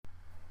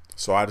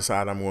So I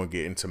decided I'm going to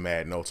get into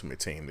Madden Ultimate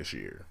Team this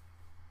year.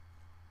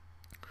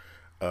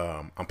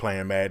 I'm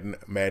playing Madden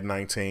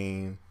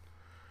 19.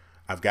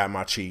 I've got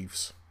my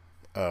Chiefs.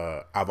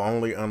 I've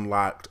only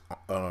unlocked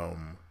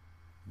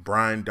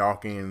Brian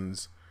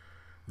Dawkins,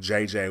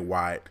 J.J.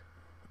 Watt.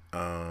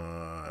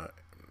 I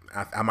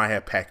might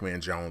have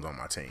Pac-Man Jones on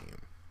my team.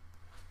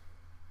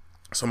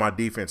 So my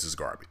defense is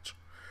garbage.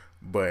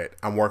 But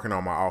I'm working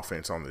on my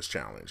offense on this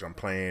challenge. I'm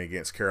playing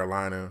against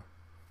Carolina.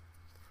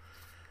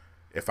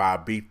 If I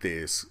beat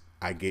this,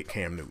 I get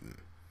Cam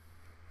Newton.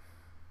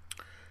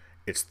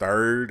 It's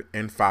 3rd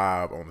and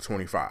 5 on the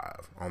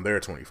 25, on their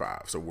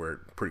 25. So we're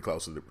pretty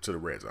close to the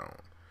red zone.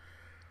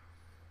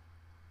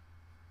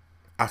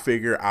 I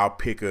figure I'll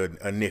pick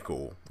a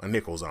nickel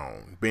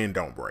zone. Bend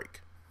don't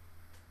break.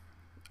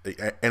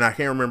 And I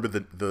can't remember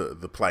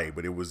the play,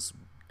 but it's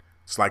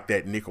like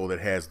that nickel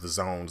that has the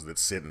zones that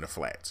sit in the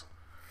flats.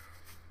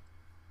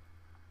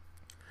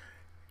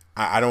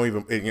 I don't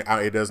even,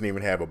 it doesn't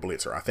even have a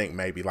blitzer. I think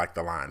maybe like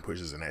the line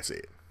pushes and that's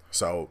it.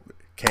 So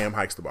Cam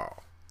hikes the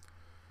ball.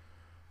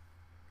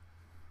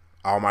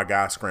 All my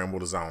guys scramble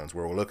the zones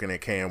where we're looking at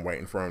Cam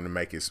waiting for him to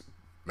make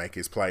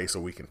his play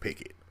so we can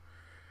pick it.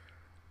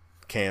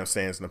 Cam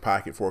stands in the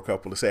pocket for a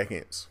couple of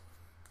seconds.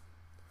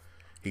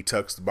 He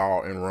tucks the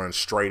ball and runs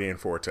straight in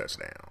for a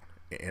touchdown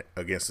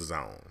against the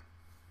zone.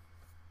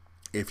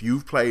 If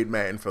you've played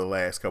Madden for the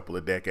last couple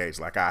of decades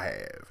like I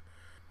have,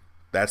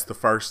 that's the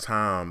first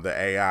time the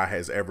AI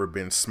has ever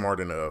been smart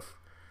enough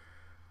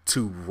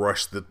to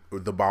rush the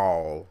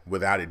ball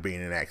without it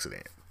being an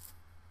accident.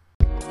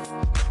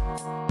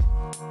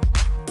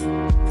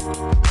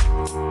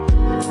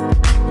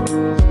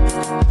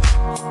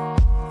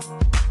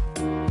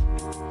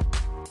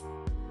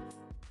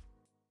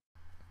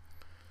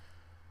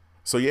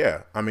 So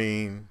yeah, I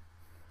mean,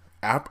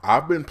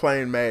 I've been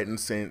playing Madden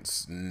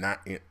since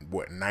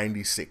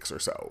 96 or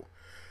so,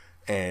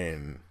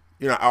 and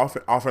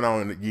off and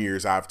on in the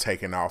years I've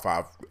taken off.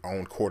 I've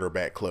owned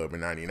Quarterback Club in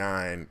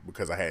 '99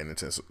 because I had a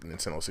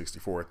Nintendo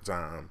 64 at the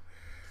time.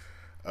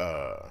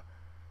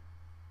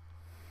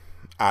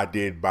 I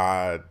did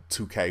buy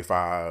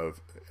 2K5,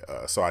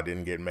 so I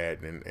didn't get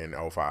Madden in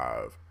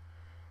 05.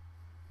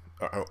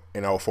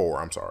 In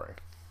 04, I'm sorry.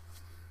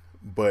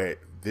 But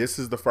this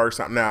is the first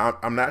time. Now,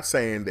 I'm not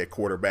saying that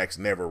quarterbacks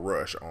never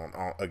rush on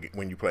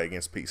when you play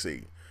against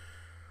PC.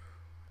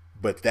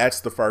 But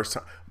that's the first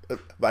time.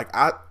 Like,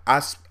 I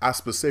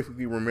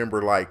specifically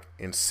remember, like,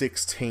 in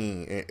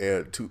 16,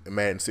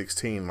 Madden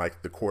 16,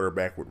 like, the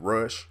quarterback would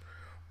rush.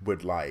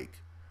 But,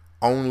 like,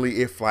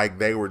 only if, like,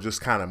 they were just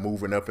kind of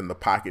moving up in the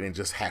pocket and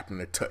just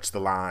happened to touch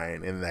the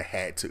line and they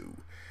had to.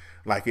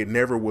 Like, it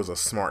never was a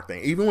smart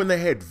thing. Even when they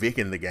had Vic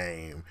in the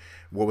game,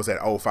 what was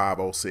that,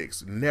 05,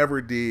 06,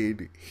 never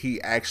did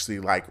he actually,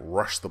 like,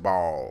 rush the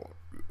ball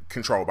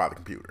controlled by the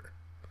computer.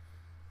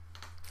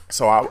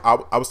 So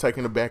I was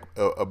taken aback,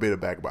 a bit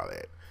aback by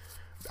that.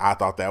 I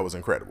thought that was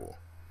incredible.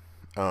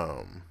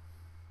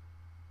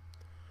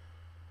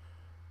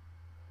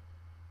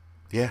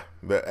 Yeah,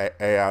 the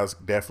AI's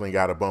definitely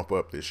got to bump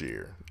up this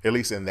year, at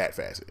least in that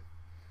facet.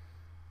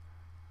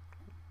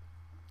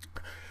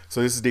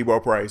 So this is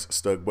Debo Price,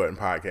 Stuck Button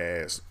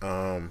Podcast.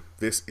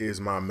 This is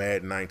my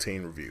Madden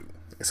 19 review.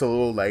 It's a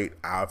little late.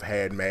 I've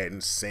had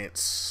Madden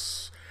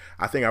since,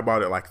 I think I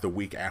bought it like the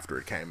week after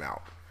it came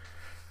out.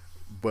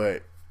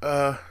 But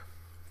I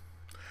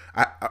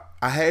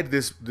had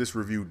this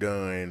review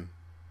done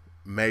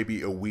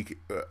maybe a week,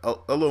 a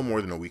little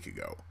more than a week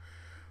ago.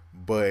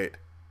 But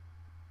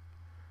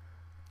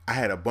I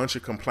had a bunch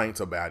of complaints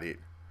about it.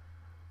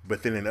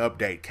 But then an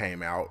update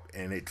came out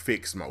and it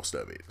fixed most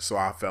of it. So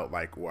I felt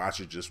like, well, I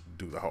should just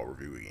do the whole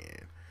review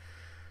again.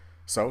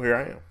 So here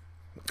I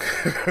am.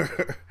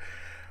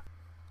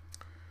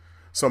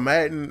 So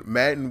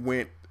Madden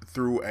went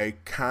through a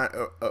kind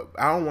of,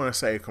 I don't want to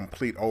say a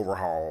complete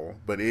overhaul,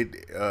 but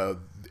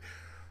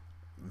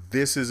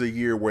this is a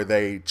year where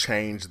they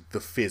changed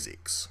the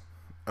physics.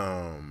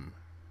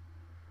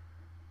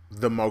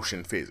 The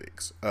motion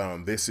physics.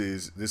 This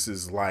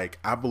is like,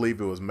 I believe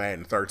it was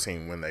Madden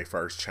 13 when they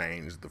first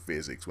changed the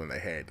physics, when they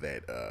had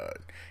that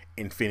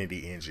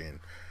Infinity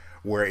engine,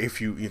 where if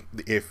you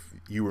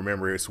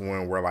remember, it's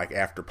one where, like,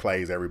 after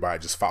plays everybody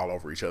just fall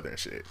over each other and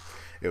shit.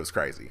 It was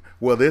crazy.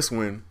 Well, this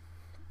one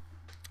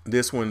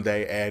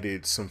they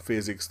added some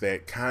physics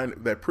that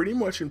pretty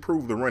much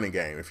improved the running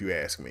game, if you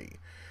ask me.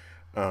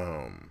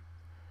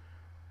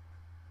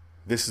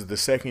 This is the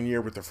second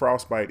year with the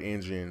Frostbite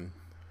engine.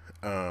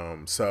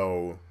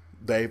 So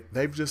they've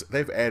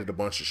added a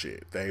bunch of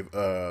shit. They've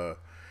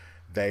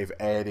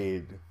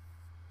added,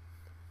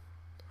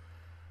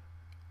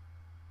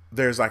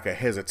 there's like a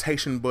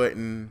hesitation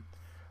button.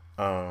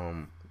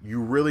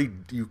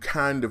 You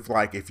kind of,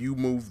 like, if you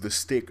move the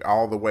stick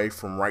all the way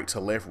from right to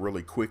left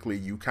really quickly,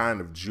 you kind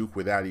of juke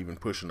without even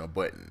pushing a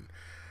button.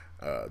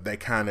 They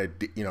kind of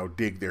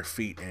dig their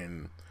feet,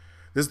 and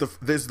this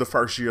is the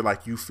first year,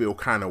 like, you feel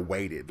kind of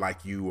weighted,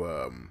 like you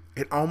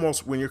it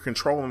almost, when you're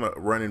controlling a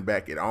running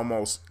back, it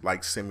almost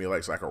like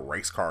simulates like a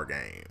race car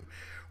game,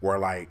 where,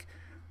 like,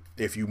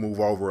 if you move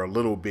over a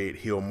little bit,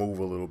 he'll move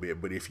a little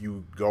bit. But if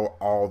you go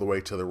all the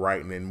way to the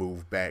right and then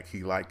move back,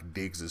 he like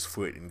digs his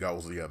foot and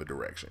goes the other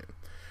direction.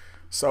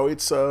 So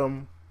it's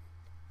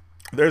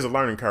there's a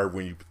learning curve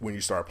when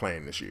you start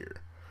playing this year,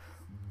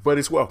 but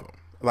it's welcome.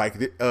 Like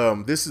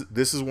this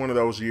is one of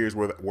those years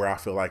where I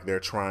feel like they're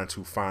trying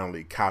to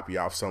finally copy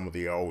off some of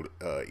the old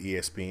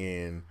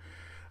ESPN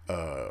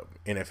NFL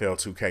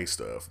 2K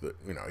stuff. The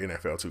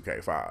NFL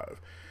 2K5,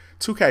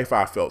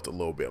 2K5 felt a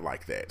little bit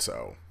like that.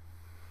 So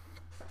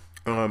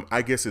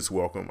I guess it's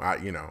welcome.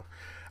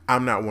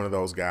 I'm not one of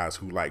those guys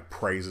who like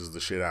praises the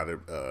shit out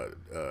of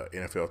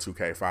NFL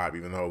 2K5,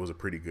 even though it was a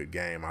pretty good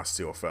game. I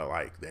still felt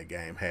like that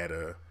game had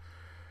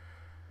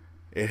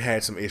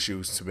some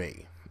issues to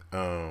me.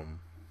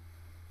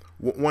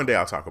 One day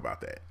I'll talk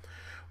about that,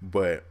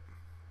 but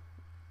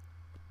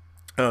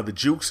the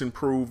jukes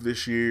improved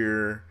this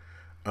year.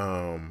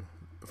 It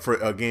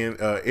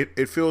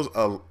feels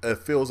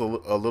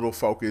a little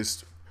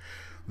focused.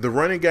 The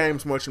running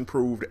game's much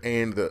improved,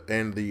 and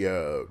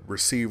the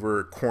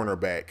receiver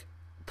cornerback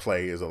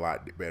play is a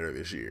lot better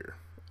this year.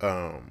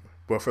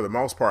 But for the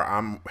most part,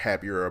 I'm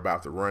happier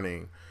about the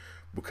running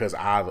because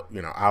I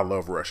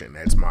love rushing.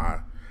 That's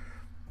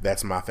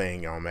my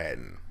thing on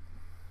Madden.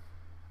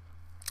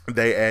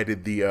 They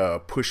added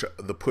the push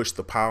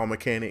the pile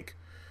mechanic.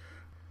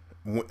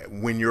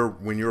 When you're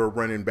a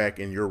running back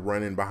and you're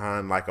running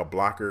behind like a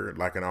blocker,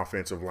 like an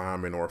offensive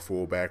lineman or a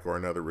fullback or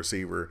another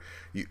receiver,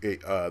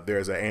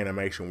 there's an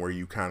animation where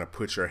you kind of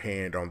put your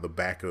hand on the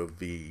back of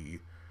the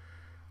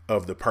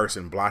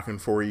person blocking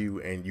for you,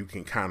 and you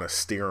can kind of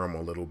steer him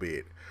a little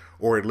bit,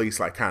 or at least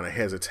like kind of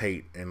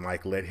hesitate and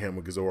like let him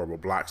absorb a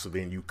block, so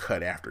then you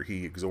cut after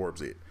he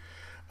absorbs it.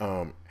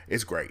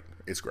 It's great.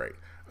 It's great.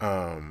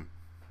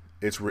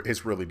 It's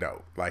really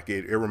dope. Like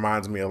it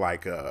reminds me of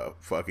like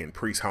fucking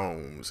Priest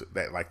Holmes.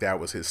 That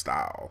was his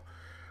style,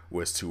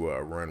 was to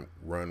run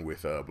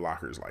with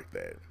blockers like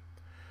that.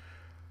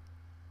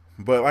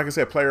 But like I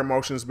said, player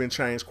motion's been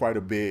changed quite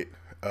a bit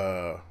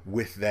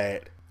with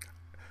that.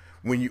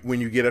 When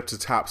you get up to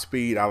top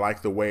speed, I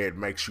like the way it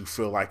makes you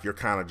feel like you're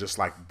kind of just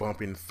like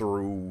bumping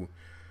through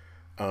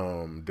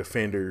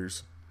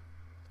defenders.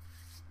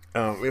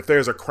 If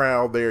there's a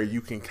crowd there,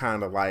 you can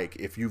kind of like,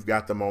 if you've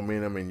got the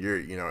momentum and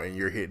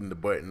you're hitting the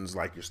buttons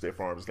like your stiff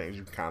arms things,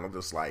 you kind of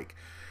just like,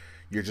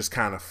 you're just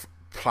kind of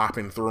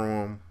plopping through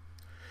them.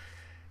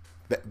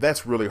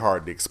 That's really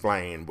hard to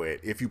explain, but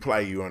if you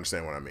play, you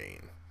understand what I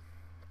mean.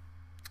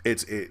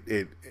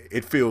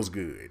 It feels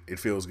good. It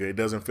feels good. It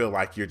doesn't feel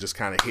like you're just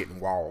kind of hitting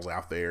walls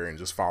out there and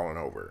just falling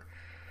over.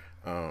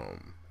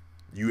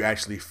 You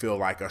actually feel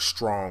like a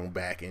strong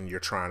back, and you're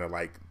trying to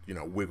like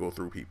wiggle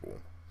through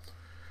people.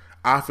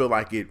 I feel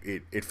like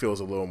it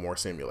feels a little more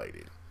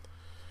simulated.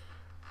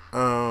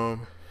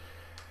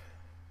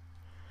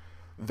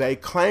 They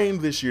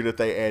claimed this year that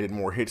they added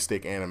more hit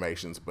stick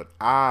animations, but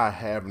I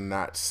have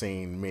not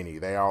seen many.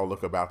 They all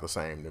look about the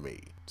same to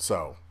me.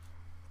 So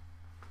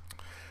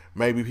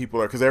maybe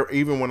people are, because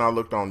even when I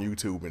looked on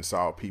YouTube and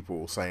saw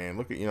people saying,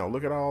 look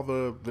at all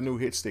the new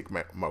hit stick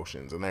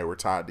motions, and they were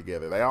tied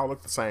together. They all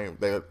look the same.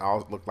 They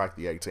all look like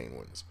the 18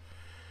 ones.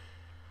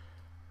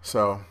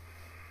 So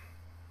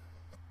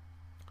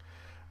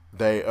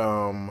they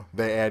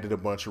added a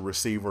bunch of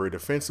receiver and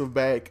defensive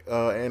back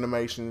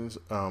animations.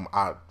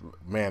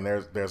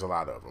 There's a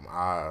lot of them.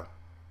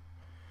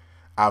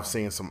 I've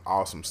seen some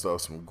awesome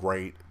stuff, some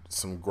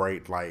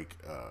great like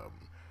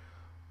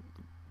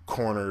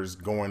corners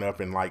going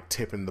up and like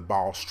tipping the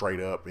ball straight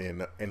up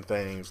and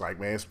things like,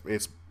 man,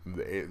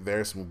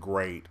 there's some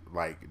great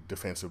like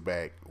defensive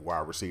back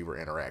wide receiver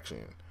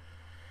interaction.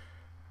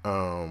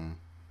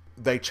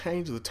 They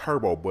changed the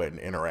turbo button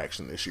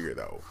interaction this year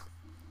though.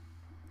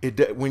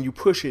 When you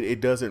push it,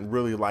 it doesn't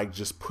really like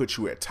just put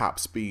you at top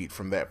speed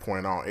from that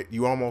point on.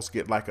 You almost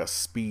get like a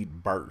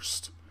speed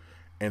burst,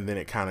 and then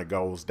it kind of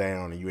goes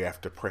down, and you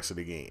have to press it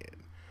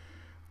again.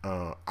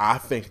 I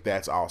think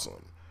that's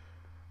awesome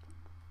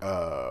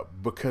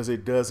because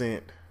it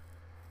doesn't.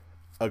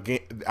 I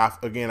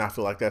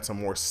feel like that's a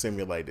more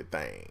simulated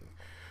thing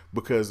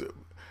because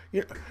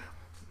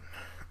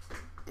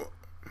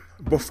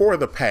before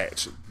the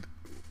patch,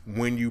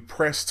 when you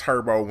press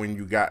turbo, when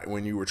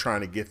you were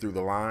trying to get through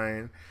the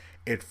line,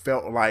 it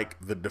felt like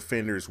the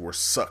defenders were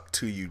sucked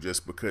to you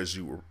just because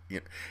you were.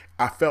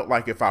 I felt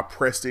like if I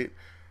pressed it,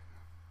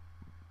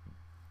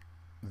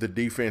 the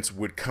defense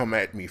would come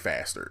at me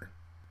faster.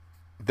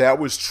 That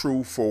was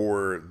true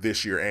for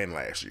this year and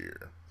last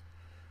year.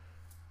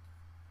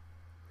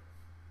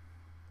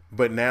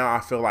 But now I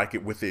feel like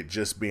with it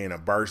just being a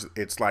burst,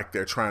 it's like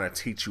they're trying to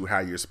teach you how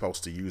you're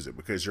supposed to use it,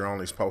 because you're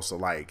only supposed to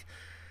like,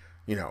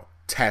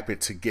 tap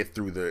it to get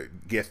through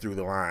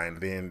the line.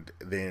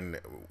 Then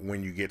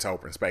when you get to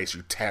open space,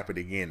 you tap it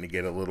again to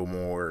get a little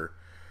more,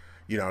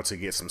 to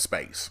get some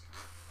space.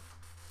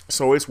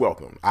 So it's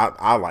welcome.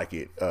 I like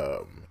it.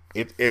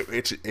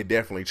 It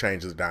definitely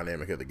changes the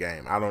dynamic of the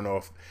game. I don't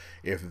know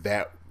if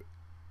that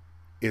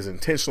is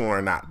intentional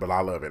or not, but I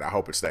love it. I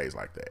hope it stays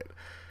like that.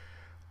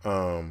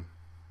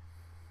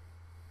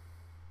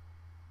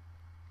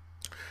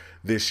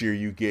 This year,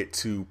 you get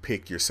to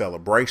pick your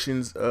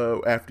celebrations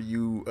after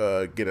you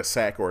get a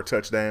sack or a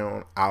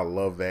touchdown. I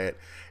love that.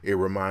 It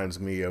reminds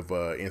me of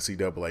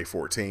NCAA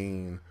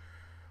 14,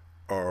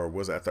 or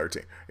was that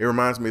 13? It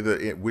reminds me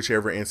of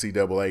whichever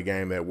NCAA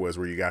game that was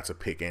where you got to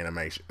pick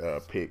animation,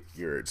 pick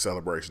your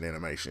celebration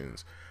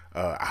animations.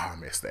 I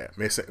miss that.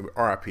 Miss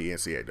RIP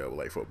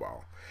NCAA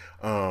football.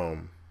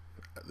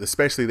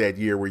 Especially that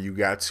year where you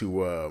got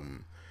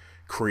to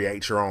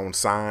create your own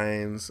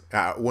signs.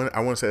 I want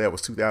to say that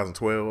was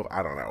 2012.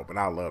 I don't know, but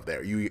I love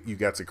that. You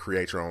got to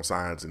create your own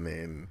signs, and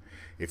then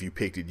if you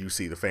picked it, you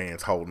see the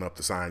fans holding up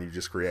the sign you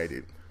just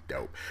created.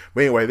 Dope.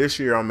 But anyway, this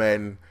year on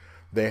Madden,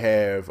 they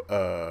have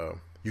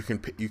you can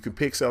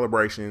pick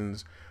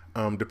celebrations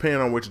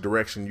depending on which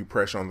direction you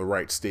press on the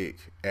right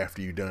stick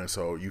after you're done.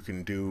 So you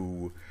can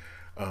do.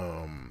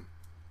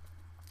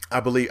 I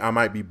believe I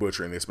might be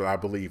butchering this, but I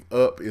believe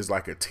up is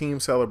like a team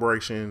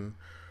celebration.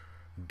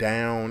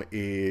 Down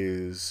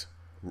is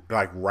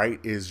like right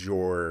is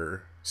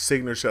your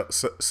signature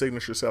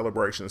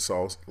celebration.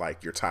 So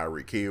like your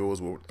Tyreek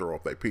Hills will throw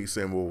up their peace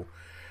symbol.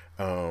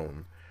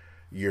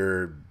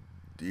 Your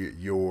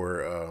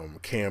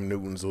Cam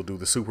Newtons will do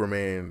the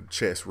Superman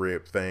chest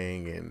rip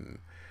thing, and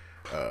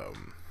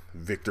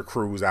Victor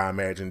Cruz, I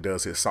imagine,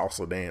 does his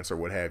salsa dance or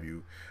what have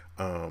you.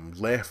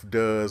 Left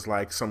does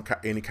like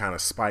any kind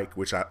of spike,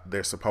 which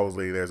there's a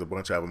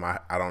bunch of them. I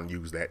don't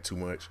use that too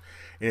much.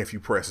 And if you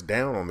press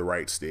down on the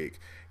right stick,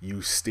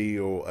 you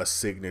steal a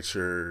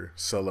signature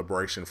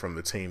celebration from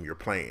the team you're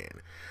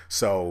playing.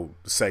 So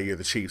say you're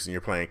the Chiefs and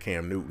you're playing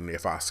Cam Newton.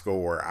 If I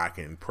score, I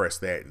can press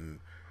that and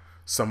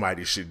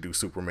somebody should do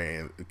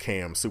Superman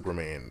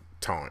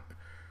taunt.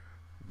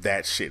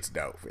 That shit's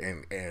dope.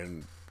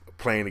 And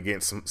playing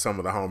against some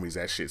of the homies,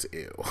 that shit's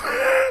ill.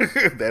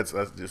 That's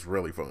just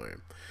really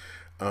fun.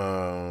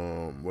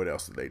 What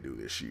else did they do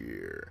this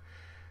year?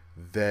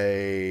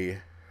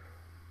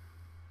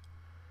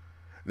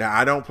 Now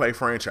I don't play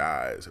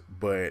franchise,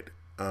 but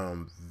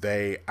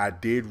I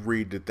did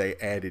read that they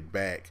added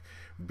back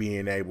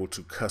being able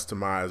to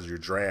customize your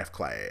draft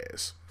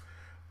class.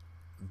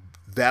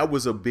 That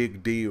was a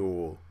big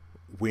deal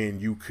when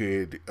you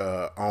could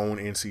own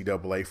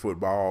NCAA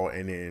football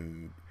and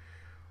then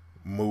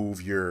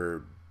move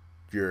your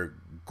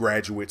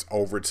graduates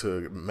over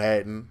to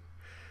Madden.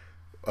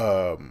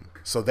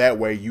 So that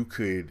way you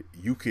could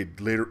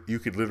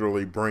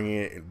literally bring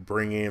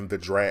in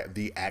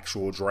the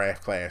actual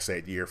draft class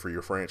that year for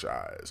your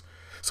franchise.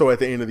 So at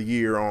the end of the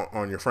year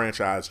on your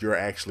franchise, you're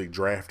actually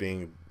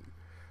drafting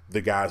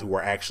the guys who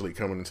are actually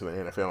coming into the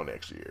NFL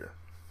next year.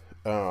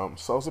 So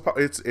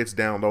it's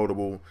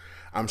downloadable.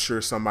 I'm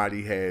sure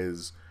somebody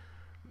has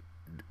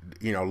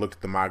looked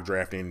at the mock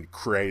draft and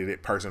created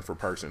it person for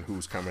person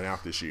who's coming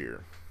out this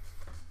year.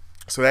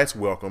 So that's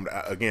welcomed.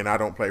 Again, I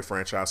don't play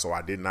franchise, so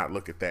I did not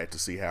look at that to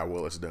see how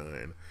well it's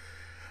done.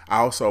 I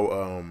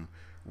also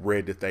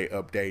read that they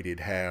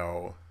updated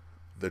how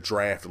the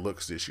draft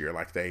looks this year.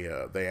 Like they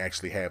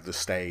actually have the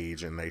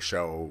stage and they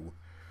show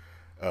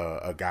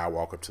a guy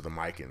walk up to the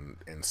mic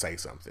and say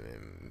something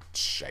and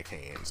shake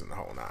hands and the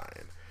whole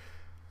nine.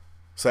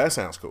 So that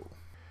sounds cool.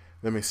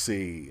 Let me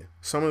see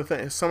some of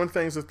the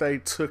things that they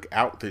took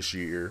out this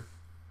year,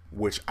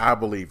 which I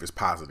believe is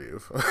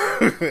positive,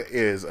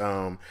 is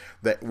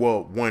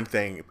one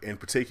thing in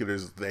particular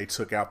is they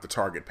took out the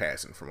target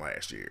passing from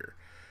last year.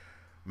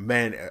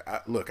 Man,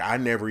 look, I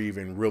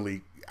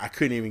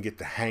couldn't even get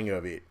the hang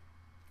of it.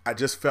 I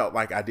just felt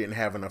like I didn't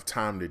have enough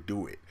time to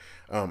do it.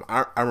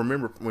 I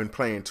remember when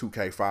playing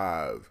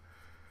 2K5,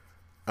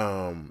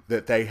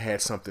 that they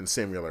had something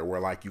similar where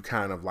like you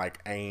kind of like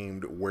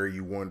aimed where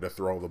you wanted to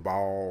throw the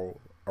ball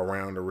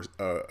around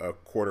a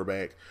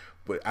quarterback.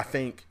 But I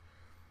think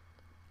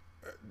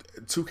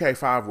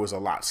 2K5 was a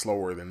lot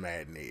slower than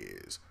Madden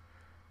is.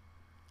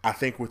 I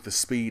think with the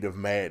speed of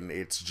Madden,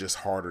 it's just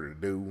harder to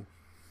do.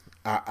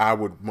 I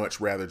would much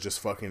rather just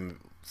fucking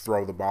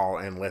throw the ball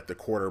and let the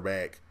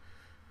quarterback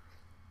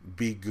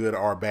be good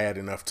or bad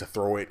enough to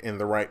throw it in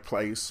the right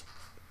place.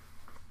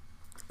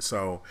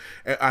 So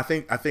I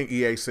think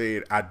EA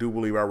said, I do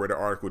believe I read an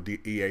article,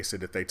 EA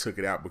said that they took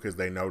it out because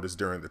they noticed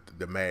during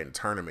the Madden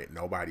tournament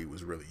nobody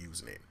was really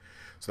using it.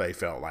 So they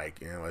felt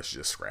like, let's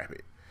just scrap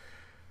it.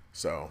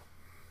 So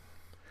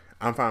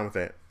I'm fine with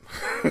that.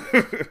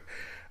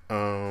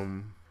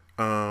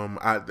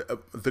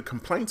 The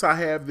complaints I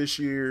have this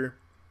year,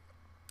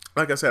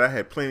 like I said, I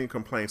had plenty of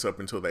complaints up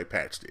until they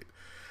patched it.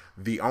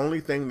 The only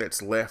thing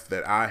that's left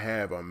that I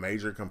have a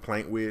major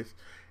complaint with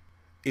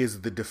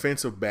is the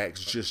defensive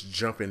backs just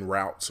jumping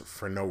routes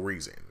for no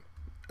reason.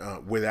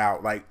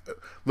 Without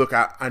look,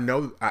 I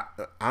know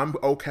I'm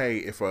okay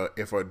if a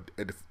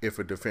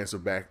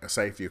defensive back, a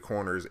safety, a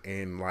corner is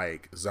in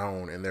like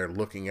zone and they're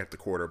looking at the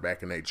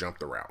quarterback and they jump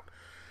the route.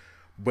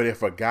 But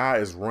if a guy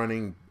is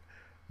running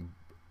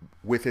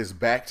with his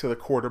back to the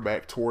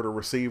quarterback toward a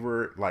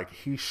receiver, like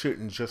he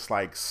shouldn't just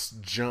like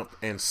jump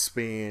and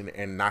spin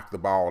and knock the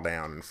ball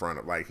down in front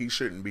of, like he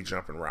shouldn't be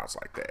jumping routes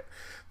like that.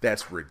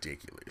 That's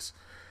ridiculous.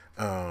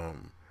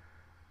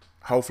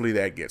 Hopefully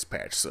that gets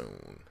patched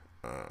soon.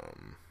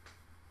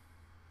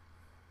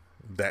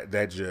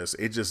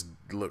 It just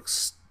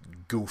looks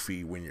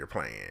goofy when you're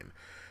playing.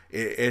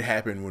 It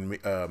happened when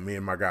me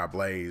and my guy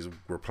Blaze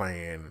were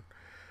playing.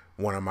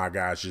 One of my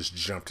guys just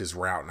jumped his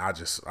route, and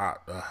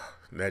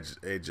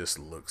it just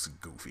looks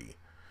goofy.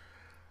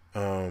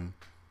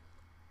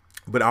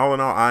 But all in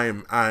all, I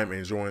am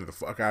enjoying the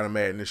fuck out of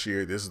Madden this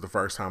year. This is the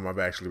first time I've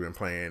actually been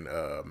playing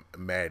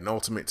Madden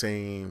Ultimate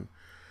Team,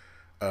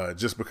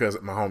 just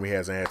because my homie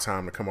hasn't had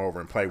time to come over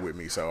and play with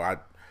me. So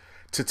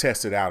to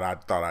test it out, I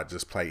thought I'd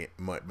just play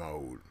MUT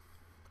mode.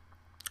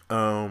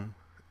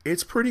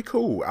 It's pretty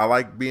cool. I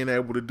like being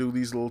able to do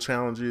these little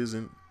challenges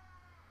and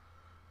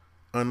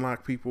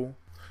unlock people,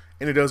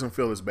 and it doesn't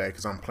feel as bad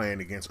because I'm playing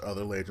against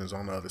other legends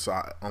on the other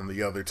side, on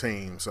the other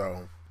team.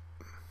 So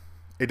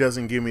it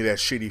doesn't give me that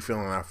shitty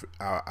feeling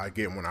I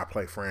get when I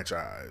play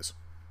franchise.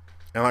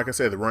 And like I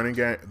said, the running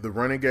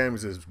game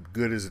is as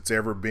good as it's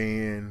ever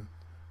been.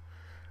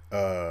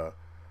 A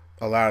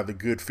lot of the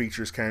good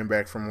features came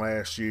back from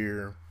last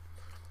year.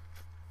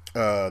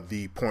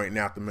 The pointing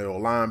out the middle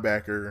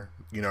linebacker,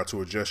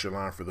 to adjust your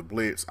line for the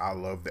blitz. I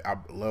love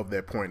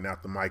that pointing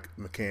out the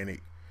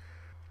mechanic.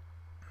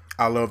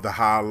 I love the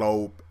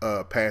high-low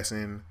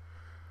passing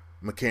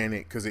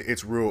mechanic because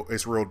it's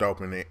real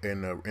dope in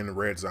the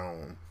red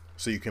zone.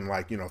 So you can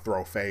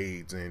throw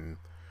fades and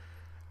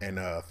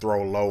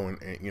throw low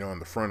and in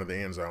the front of the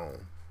end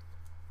zone.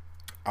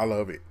 I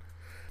love it.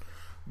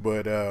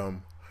 But I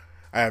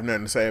have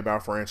nothing to say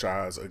about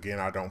franchise. Again,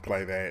 I don't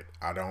play that.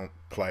 I don't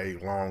play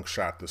long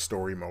shot the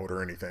story mode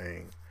or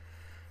anything.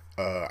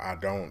 I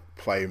don't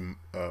play.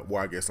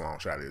 I guess long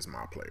shot is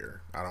my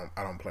player. I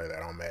don't play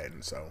that on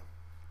Madden. So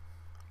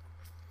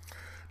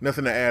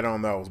nothing to add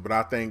on those. But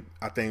I think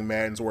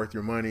Madden's worth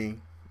your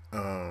money.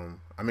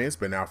 It's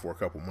been out for a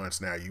couple months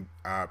now.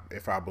 I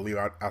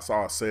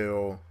saw a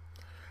sale.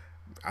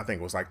 I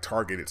think it was like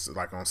Target. It's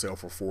like on sale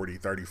for $40,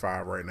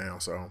 $35 right now.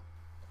 So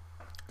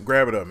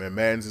grab it up, man.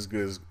 Madden's as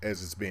good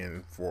as it's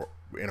been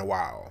in a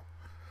while.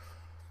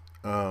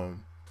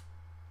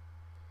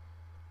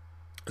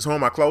 So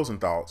on my closing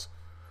thoughts,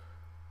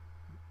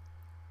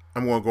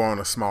 I'm going to go on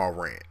a small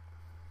rant.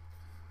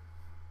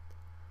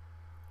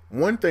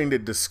 One thing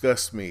that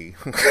disgusts me,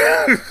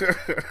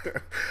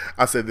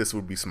 I said this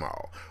would be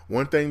small.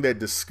 One thing that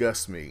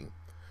disgusts me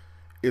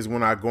is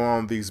when I go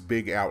on these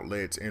big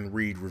outlets and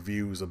read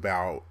reviews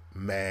about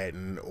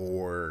Madden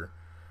or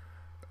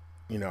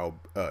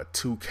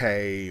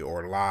 2K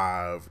or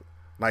Live.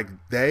 Like,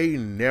 they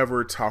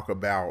never talk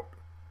about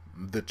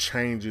the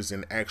changes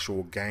in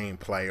actual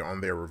gameplay on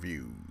their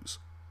reviews.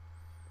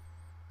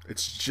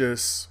 It's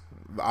just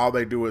all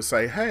they do is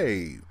say,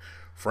 hey,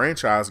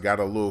 franchise got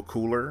a little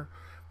cooler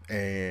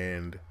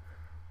and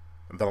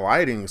the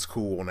lighting's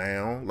cool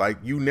now. Like,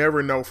 you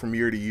never know from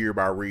year to year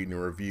by reading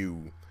a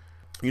review.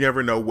 You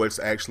never know what's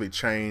actually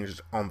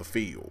changed on the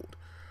field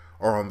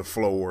or on the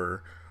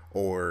floor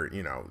or,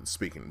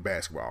 speaking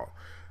basketball.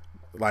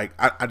 Like,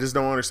 I just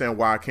don't understand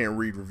why I can't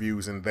read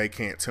reviews and they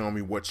can't tell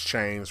me what's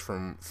changed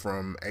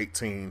from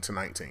 18 to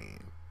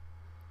 19.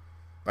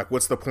 Like,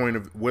 what's the point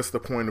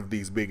of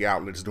these big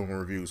outlets doing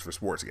reviews for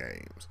sports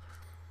games?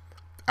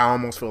 I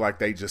almost feel like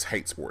they just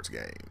hate sports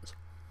games.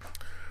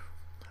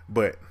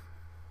 But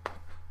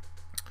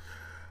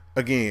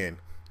again,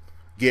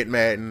 get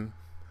Madden.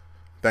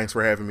 Thanks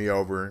for having me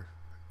over.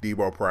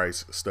 Debo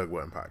Price, Stuck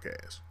Button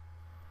Podcast.